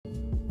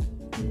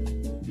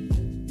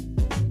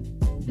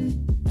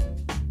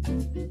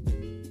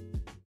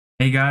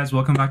Hey guys,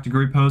 welcome back to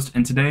groovyPost,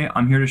 and today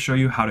I'm here to show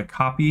you how to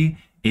copy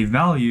a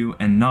value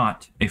and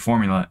not a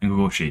formula in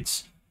Google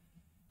Sheets.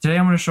 Today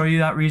I'm going to show you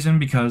that reason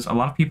because a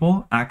lot of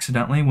people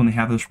accidentally, when they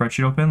have their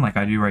spreadsheet open, like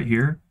I do right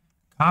here,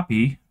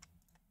 copy,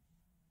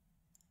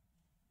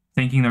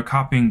 thinking they're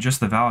copying just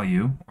the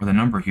value or the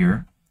number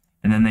here,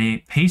 and then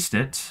they paste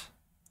it.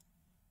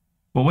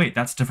 Well, wait,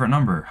 that's a different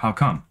number. How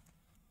come?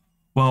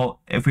 Well,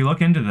 if we look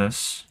into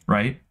this,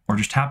 right, or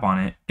just tap on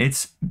it,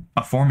 it's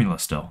a formula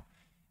still.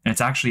 And it's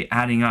actually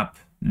adding up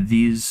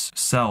these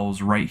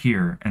cells right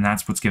here, and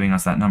that's what's giving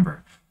us that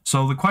number.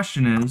 So the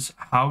question is,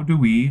 how do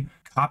we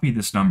copy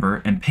this number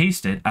and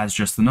paste it as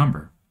just the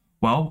number?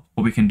 Well,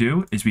 what we can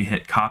do is we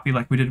hit copy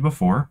like we did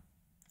before,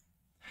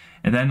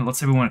 and then let's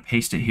say we want to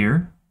paste it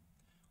here.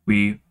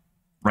 We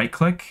right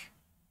click,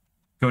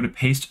 go to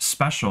paste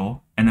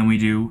special, and then we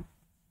do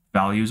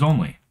values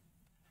only.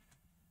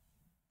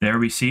 There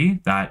we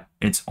see that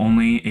it's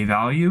only a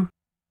value.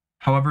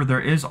 However, there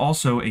is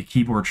also a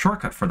keyboard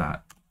shortcut for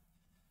that.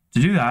 To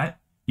do that,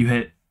 you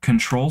hit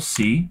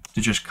Control-C to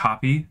just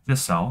copy the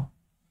cell,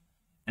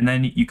 and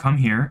then you come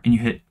here and you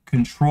hit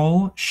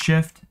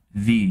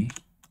Control-Shift-V,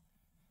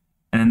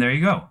 and then there you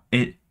go.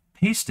 It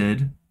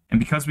pasted, and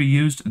because we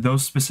used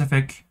those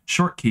specific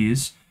short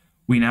keys,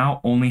 we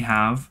now only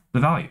have the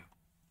value.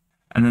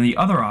 And then the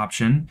other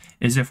option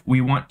is if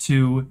we want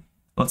to,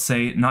 let's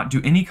say, not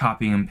do any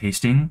copying and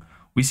pasting,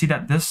 we see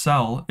that this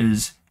cell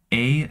is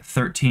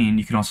A13.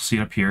 You can also see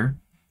it up here.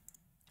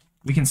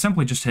 We can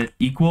simply just hit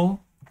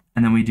equal,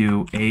 and then we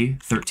do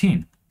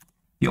A13.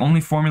 The only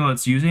formula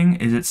it's using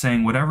is it's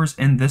saying whatever's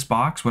in this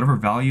box, whatever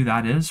value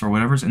that is, or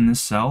whatever's in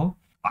this cell,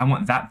 I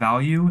want that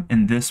value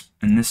in this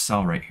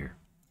cell right here.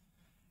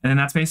 And then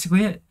that's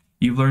basically it.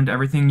 You've learned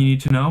everything you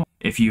need to know.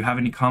 If you have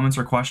any comments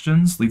or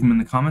questions, leave them in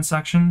the comment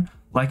section,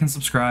 like and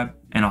subscribe,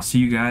 and I'll see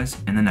you guys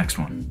in the next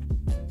one.